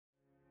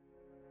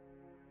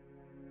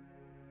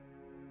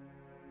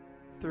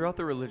Throughout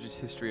the religious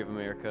history of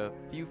America,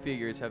 few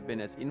figures have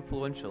been as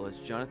influential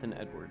as Jonathan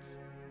Edwards.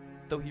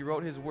 Though he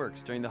wrote his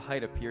works during the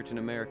height of Puritan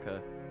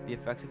America, the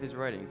effects of his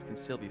writings can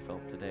still be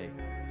felt today.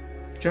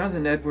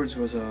 Jonathan Edwards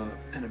was an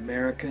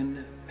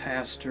American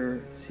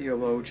pastor,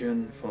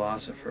 theologian,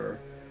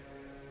 philosopher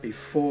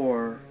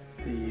before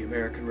the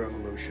American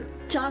Revolution.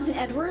 Jonathan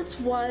Edwards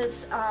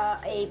was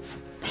a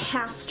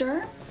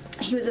pastor.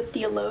 He was a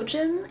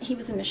theologian, he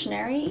was a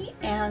missionary,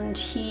 and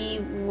he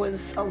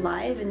was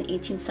alive in the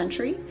 18th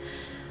century.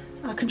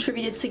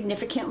 Contributed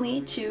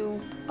significantly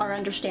to our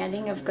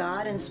understanding of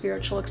God and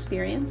spiritual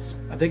experience.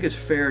 I think it's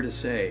fair to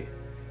say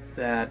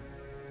that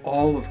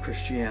all of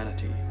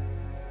Christianity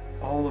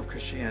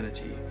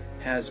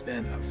has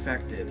been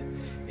affected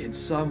in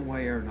some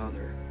way or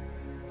another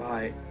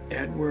by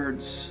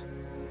Edwards'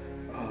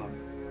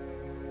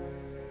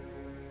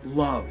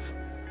 love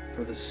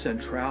for the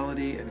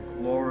centrality and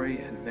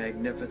glory and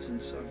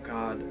magnificence of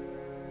God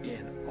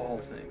in all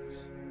things.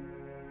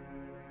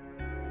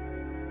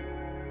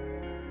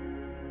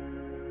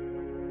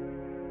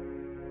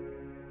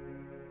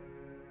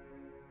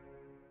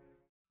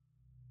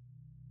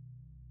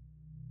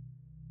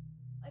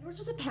 Edwards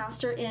was a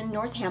pastor in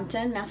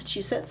Northampton,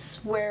 Massachusetts,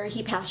 where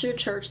he pastored a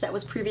church that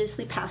was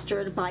previously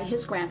pastored by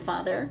his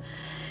grandfather.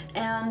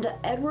 And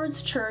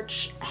Edwards'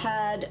 church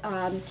had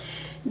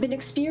been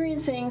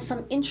experiencing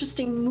some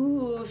interesting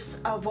moves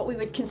of what we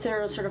would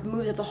consider sort of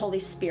moves of the Holy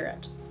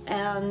Spirit.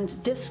 And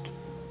this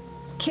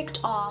kicked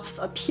off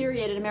a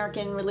period in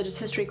American religious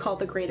history called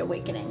the Great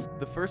Awakening.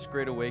 The First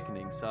Great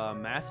Awakening saw a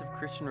massive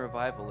Christian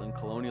revival in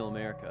colonial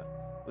America,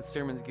 with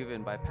sermons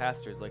given by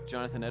pastors like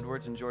Jonathan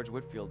Edwards and George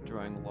Whitefield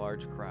drawing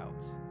large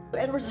crowds.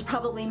 Edwards is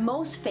probably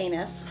most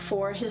famous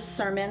for his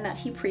sermon that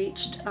he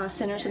preached,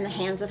 Sinners in the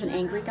Hands of an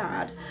Angry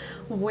God,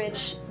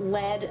 which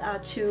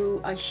led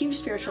to a huge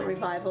spiritual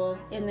revival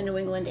in the New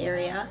England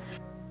area.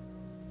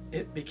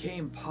 It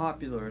became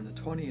popular in the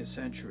 20th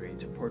century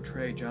to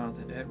portray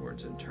Jonathan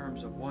Edwards in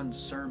terms of one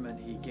sermon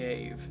he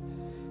gave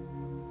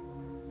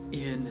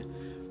in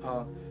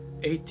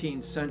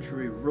 18th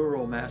century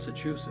rural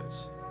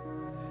Massachusetts.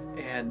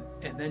 And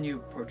then you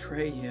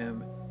portray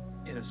him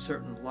in a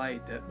certain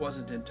light that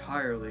wasn't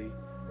entirely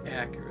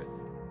accurate.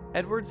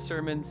 Edwards'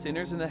 sermon,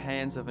 Sinners in the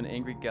Hands of an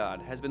Angry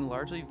God, has been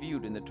largely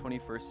viewed in the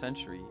 21st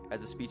century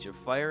as a speech of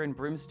fire and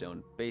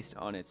brimstone based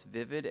on its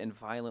vivid and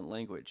violent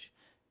language,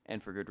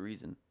 and for good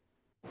reason.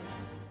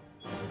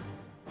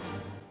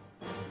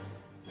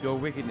 Your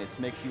wickedness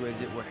makes you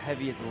as it were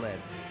heavy as lead,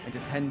 and to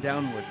tend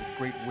downwards with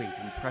great weight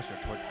and pressure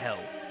towards hell.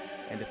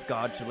 And if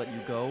God should let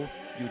you go,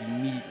 you would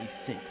immediately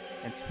sink,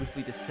 and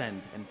swiftly descend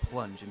and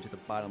plunge into the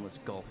bottomless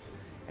gulf,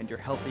 and your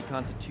healthy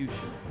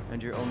constitution,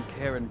 and your own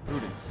care and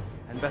prudence,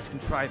 and best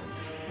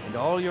contrivance, and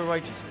all your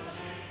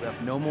righteousness would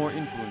have no more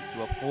influence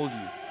to uphold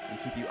you and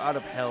keep you out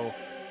of hell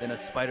than a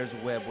spider's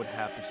web would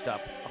have to stop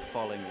a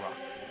falling rock.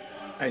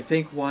 I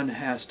think one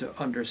has to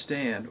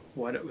understand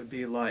what it would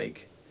be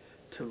like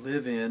to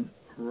live in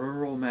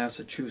rural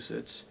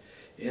Massachusetts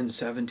in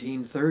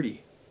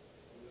 1730,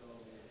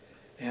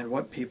 and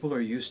what people are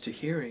used to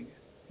hearing,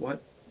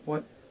 what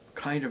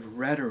kind of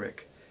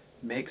rhetoric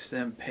makes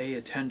them pay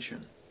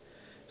attention.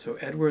 So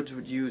Edwards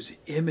would use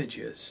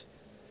images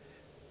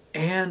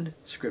and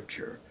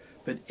scripture,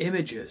 but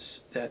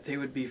images that they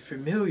would be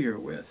familiar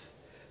with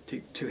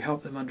to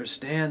help them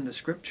understand the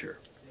scripture.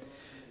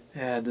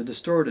 And the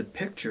distorted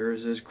picture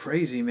is this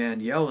crazy man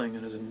yelling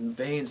and his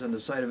veins on the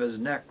side of his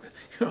neck,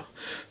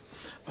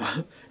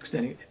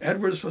 extending.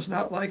 Edwards was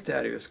not like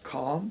that. He was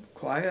calm,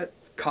 quiet,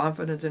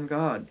 confident in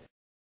God.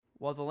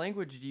 While the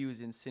language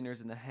used in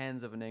Sinners in the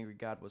Hands of an Angry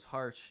God was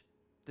harsh,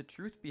 the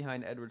truth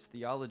behind Edwards'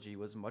 theology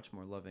was much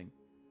more loving.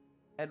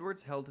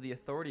 Edwards held to the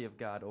authority of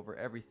God over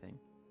everything,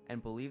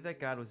 and believed that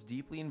God was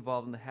deeply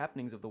involved in the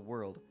happenings of the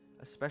world,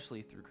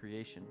 especially through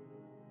creation.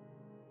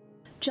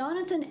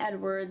 Jonathan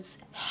Edwards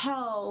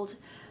held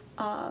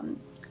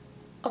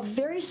a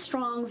very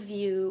strong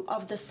view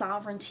of the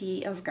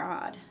sovereignty of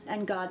God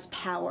and God's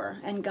power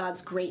and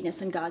God's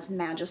greatness and God's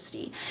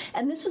majesty.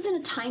 And this was in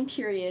a time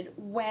period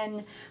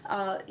when,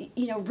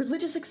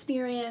 religious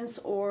experience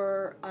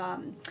or,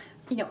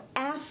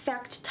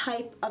 affect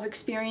type of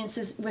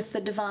experiences with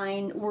the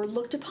divine were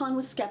looked upon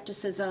with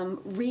skepticism.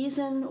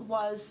 Reason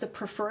was the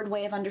preferred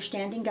way of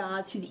understanding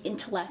God, through the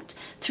intellect,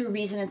 through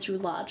reason and through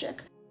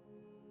logic.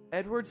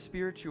 Edwards'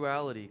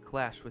 spirituality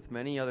clashed with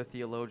many other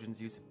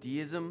theologians' use of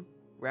deism,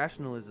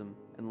 rationalism,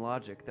 and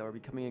logic that were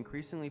becoming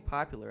increasingly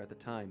popular at the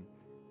time.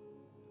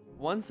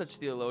 One such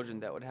theologian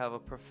that would have a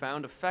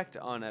profound effect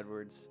on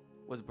Edwards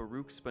was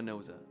Baruch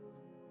Spinoza.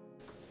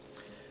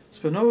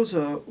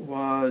 Spinoza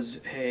was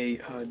a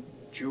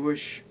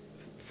Jewish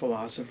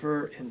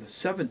philosopher in the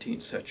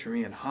 17th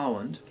century in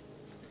Holland,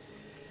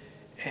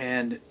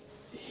 and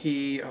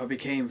he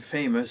became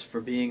famous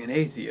for being an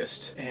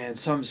atheist. And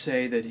some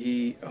say that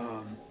he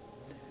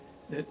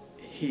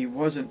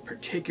wasn't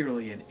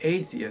particularly an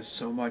atheist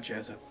so much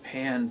as a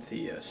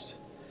pantheist,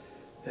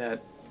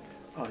 that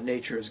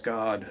nature is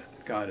God,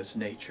 God is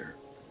nature.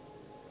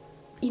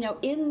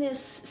 in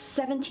this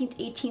 17th,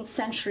 18th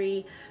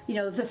century,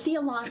 the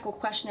theological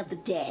question of the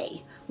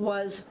day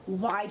was,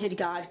 why did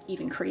God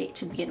even create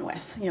to begin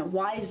with?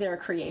 Why is there a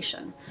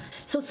creation?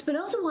 So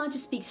Spinoza wanted to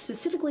speak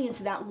specifically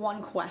into that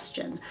one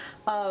question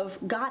of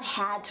God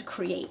had to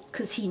create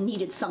because he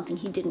needed something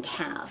he didn't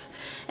have.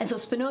 And so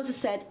Spinoza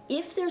said,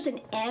 if there's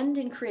an end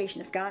in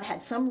creation, if God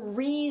had some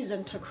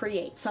reason to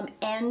create, some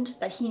end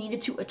that he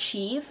needed to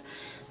achieve,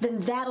 then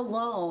that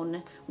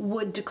alone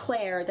would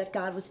declare that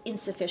God was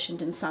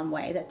insufficient in some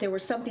way, that there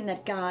was something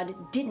that God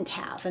didn't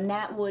have, and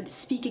that would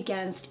speak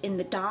against in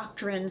the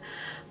doctrine,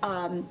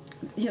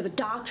 the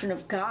doctrine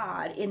of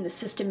God in the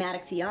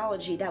systematic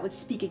theology, that would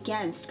speak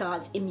against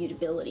God's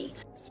immutability.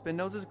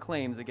 Spinoza's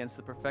claims against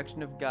the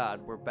perfection of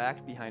God were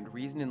backed behind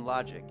reason and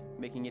logic,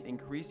 making it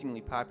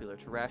increasingly popular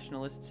to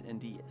rationalists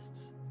and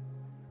deists.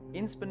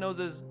 In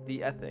Spinoza's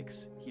The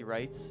Ethics, he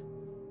writes,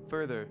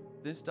 "Further,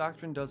 this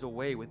doctrine does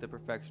away with the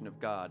perfection of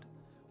God,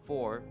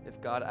 for,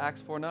 if God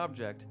acts for an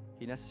object,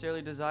 he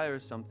necessarily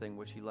desires something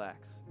which he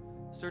lacks.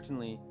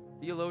 Certainly,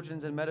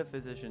 theologians and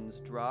metaphysicians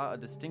draw a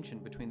distinction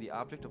between the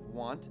object of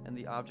want and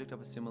the object of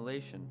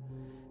assimilation.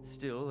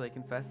 Still, they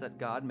confess that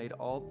God made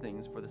all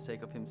things for the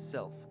sake of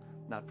himself,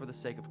 not for the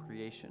sake of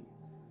creation.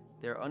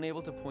 They are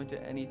unable to point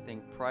to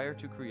anything prior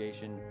to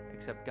creation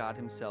except God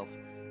himself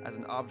as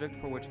an object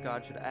for which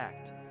God should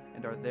act,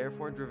 and are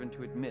therefore driven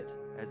to admit,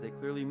 as they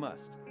clearly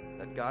must,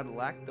 that God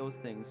lacked those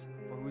things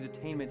for whose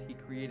attainment he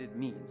created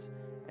means,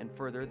 and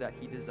further that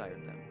he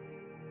desired them."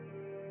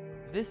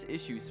 This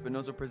issue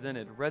Spinoza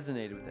presented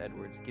resonated with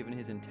Edwards given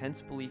his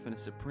intense belief in a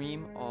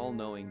supreme,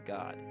 all-knowing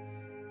God.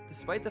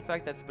 Despite the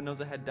fact that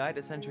Spinoza had died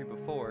a century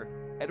before,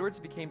 Edwards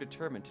became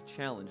determined to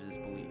challenge this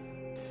belief.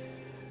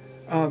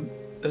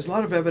 There's a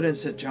lot of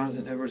evidence that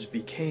Jonathan Edwards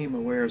became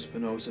aware of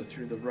Spinoza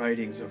through the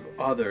writings of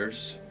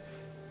others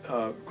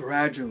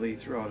gradually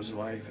throughout his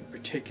life, in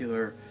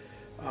particular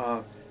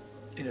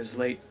in his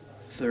late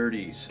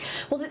 30s.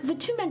 Well, the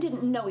two men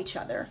didn't know each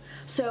other,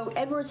 so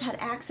Edwards had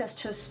access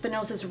to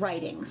Spinoza's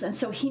writings, and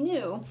so he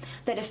knew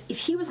that if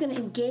he was going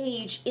to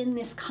engage in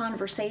this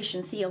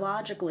conversation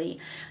theologically,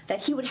 that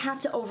he would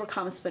have to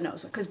overcome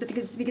Spinoza,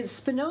 because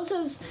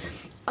Spinoza's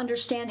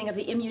understanding of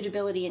the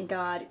immutability in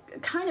God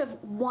kind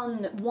of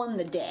won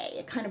the day.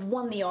 It kind of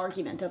won the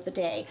argument of the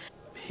day.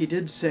 He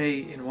did say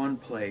in one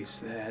place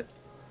that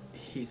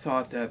he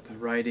thought that the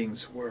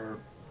writings were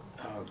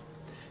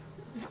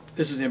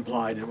this is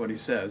implied in what he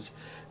says,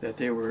 that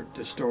they were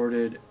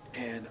distorted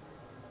and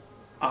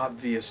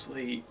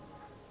obviously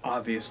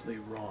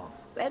wrong.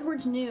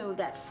 Edwards knew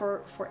that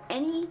for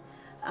any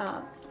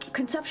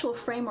conceptual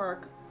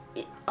framework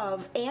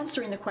of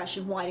answering the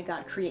question, why did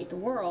God create the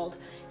world,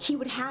 he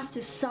would have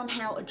to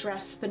somehow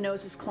address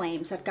Spinoza's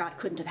claims that God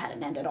couldn't have had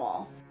an end at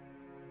all.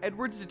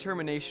 Edwards'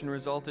 determination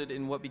resulted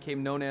in what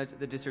became known as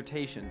the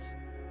Dissertations,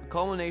 a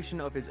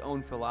culmination of his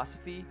own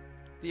philosophy,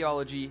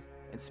 theology,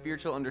 and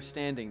spiritual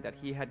understanding that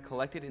he had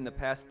collected in the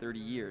past 30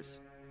 years.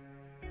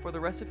 For the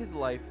rest of his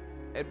life,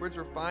 Edwards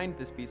refined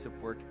this piece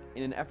of work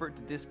in an effort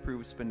to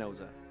disprove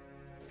Spinoza.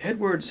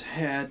 Edwards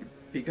had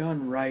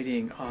begun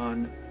writing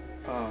on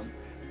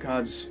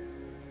God's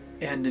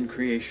end in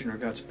creation, or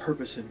God's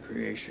purpose in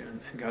creation,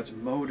 and God's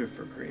motive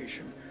for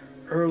creation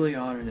early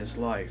on in his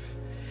life,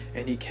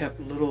 and he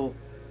kept little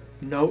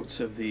notes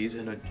of these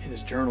in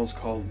his journals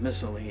called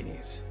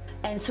Miscellanies.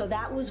 And so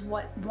that was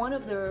one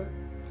of the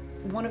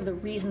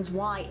reasons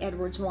why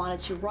Edwards wanted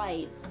to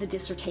write the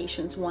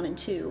Dissertations 1 and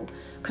 2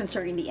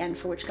 concerning the end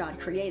for which God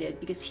created,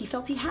 because he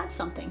felt he had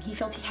something. He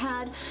felt he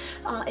had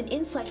an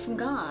insight from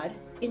God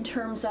in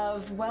terms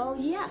of, well,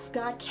 yes,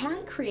 God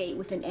can create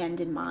with an end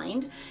in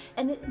mind,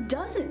 and it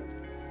doesn't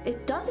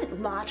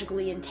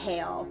logically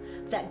entail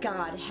that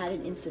God had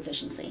an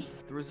insufficiency.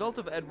 The result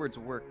of Edwards'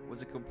 work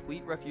was a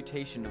complete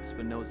refutation of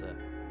Spinoza,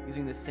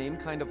 using the same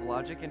kind of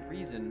logic and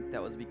reason that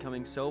was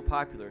becoming so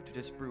popular to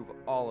disprove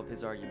all of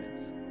his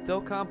arguments. Though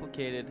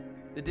complicated,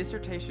 the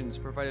Dissertations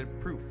provided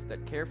proof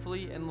that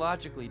carefully and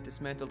logically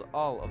dismantled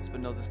all of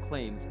Spinoza's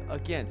claims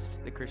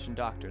against the Christian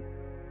doctrine.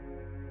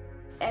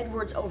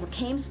 Edwards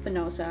overcame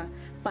Spinoza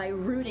by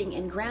rooting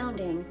and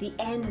grounding the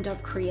end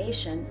of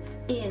creation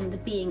in the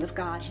being of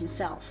God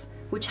himself,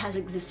 which has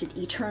existed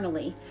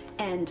eternally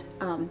and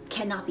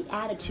cannot be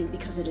added to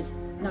because it is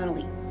not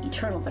only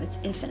eternal, but it's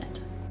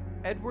infinite.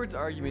 Edwards'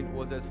 argument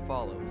was as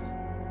follows.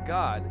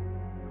 God,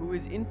 who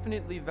is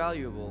infinitely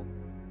valuable,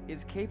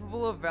 is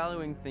capable of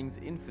valuing things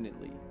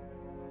infinitely.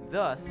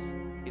 Thus,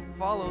 it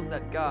follows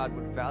that God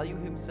would value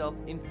himself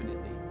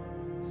infinitely,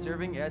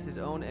 serving as his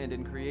own end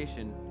in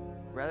creation,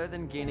 rather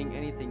than gaining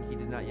anything he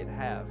did not yet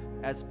have,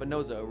 as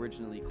Spinoza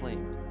originally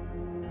claimed.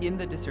 In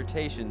the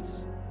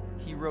Dissertations,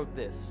 he wrote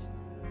this: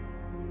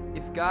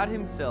 "If God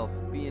himself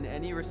be in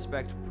any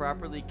respect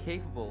properly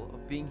capable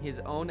of being his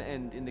own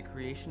end in the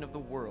creation of the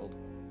world,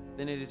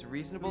 then it is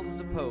reasonable to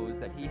suppose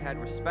that he had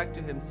respect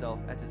to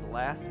himself as his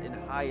last and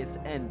highest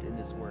end in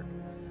this work,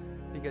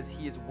 because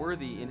he is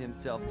worthy in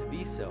himself to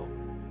be so,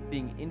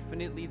 being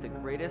infinitely the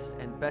greatest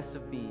and best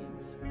of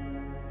beings.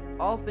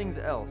 All things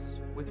else,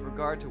 with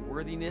regard to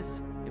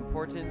worthiness,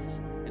 importance,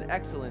 and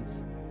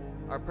excellence,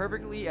 are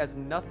perfectly as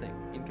nothing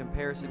in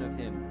comparison of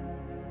him.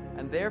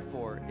 And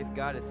therefore, if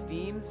God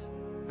esteems,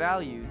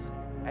 values,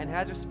 and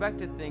has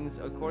respected things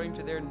according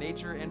to their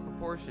nature and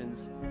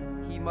proportions,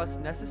 he must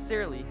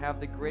necessarily have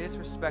the greatest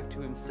respect to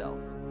himself.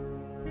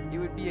 It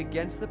would be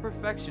against the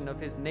perfection of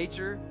his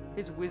nature,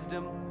 his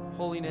wisdom,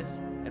 holiness,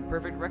 and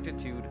perfect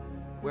rectitude,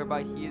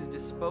 whereby he is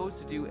disposed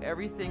to do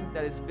everything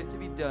that is fit to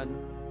be done,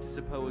 to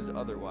suppose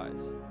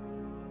otherwise.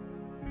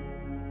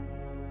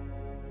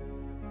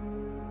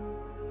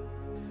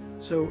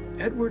 So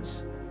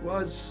Edward's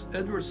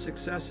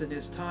success in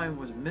his time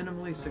was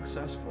minimally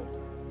successful.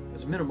 It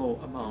was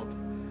minimal amount.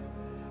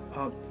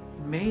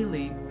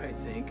 Mainly, I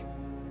think,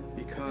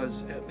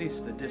 because at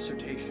least the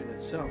dissertation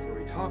itself, where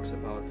he talks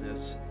about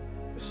this,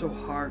 was so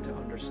hard to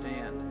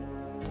understand.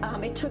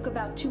 It took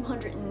about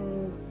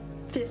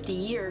 250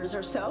 years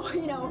or so,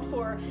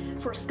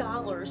 for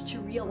scholars to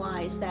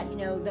realize that,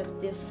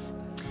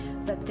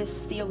 that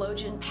this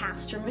theologian,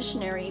 pastor,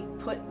 missionary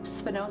put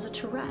Spinoza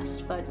to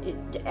rest. But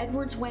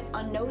Edwards went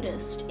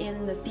unnoticed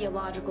in the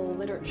theological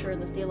literature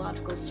and the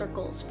theological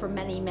circles for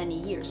many,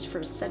 many years,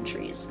 for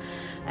centuries.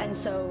 And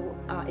so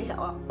it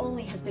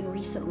only has been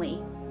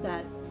recently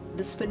that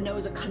the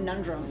Spinoza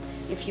conundrum,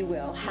 if you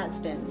will, has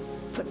been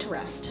put to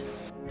rest.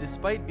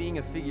 Despite being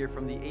a figure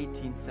from the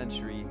 18th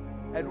century,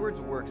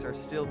 Edwards' works are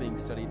still being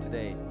studied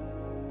today.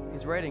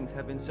 His writings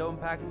have been so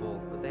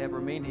impactful that they have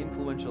remained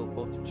influential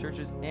both to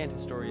churches and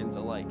historians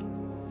alike.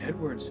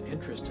 Edwards'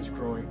 interest is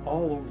growing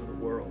all over the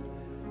world.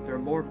 There are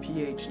more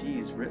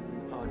PhDs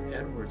written on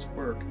Edwards'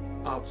 work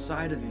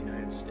outside of the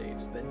United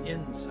States than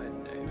inside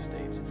the United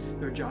States.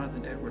 There are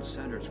Jonathan Edwards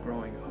centers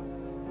growing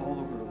up all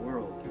over the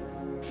world.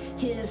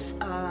 His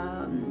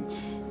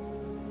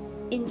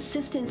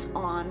insistence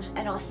on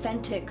an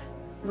authentic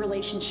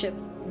relationship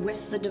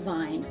with the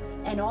divine,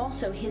 and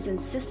also his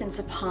insistence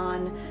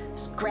upon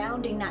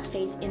grounding that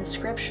faith in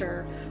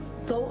Scripture,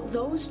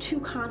 those two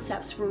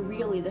concepts were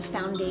really the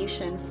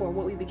foundation for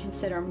what we would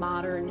consider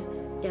modern,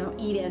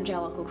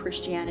 evangelical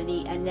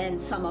Christianity, and then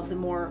some of the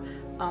more,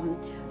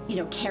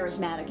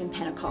 charismatic and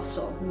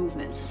Pentecostal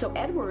movements. So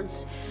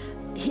Edwards,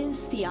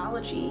 his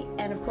theology,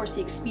 and of course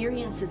the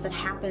experiences that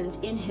happened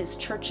in his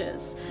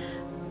churches,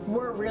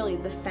 were really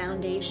the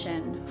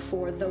foundation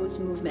for those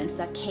movements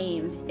that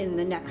came in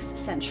the next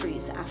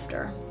centuries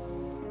after.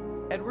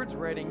 Edwards'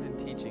 writings and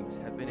teachings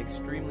have been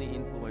extremely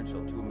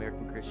influential to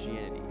American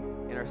Christianity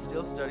and are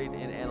still studied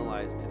and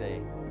analyzed today.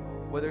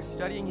 Whether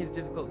studying his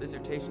difficult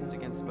dissertations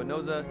against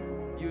Spinoza,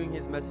 viewing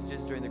his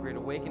messages during the Great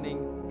Awakening,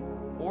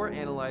 or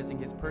analyzing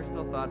his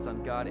personal thoughts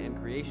on God and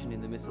creation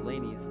in the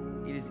Miscellanies,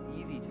 it is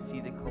easy to see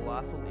the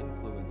colossal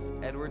influence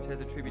Edwards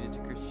has attributed to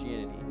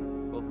Christianity,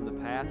 both in the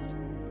past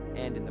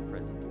and in the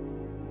present.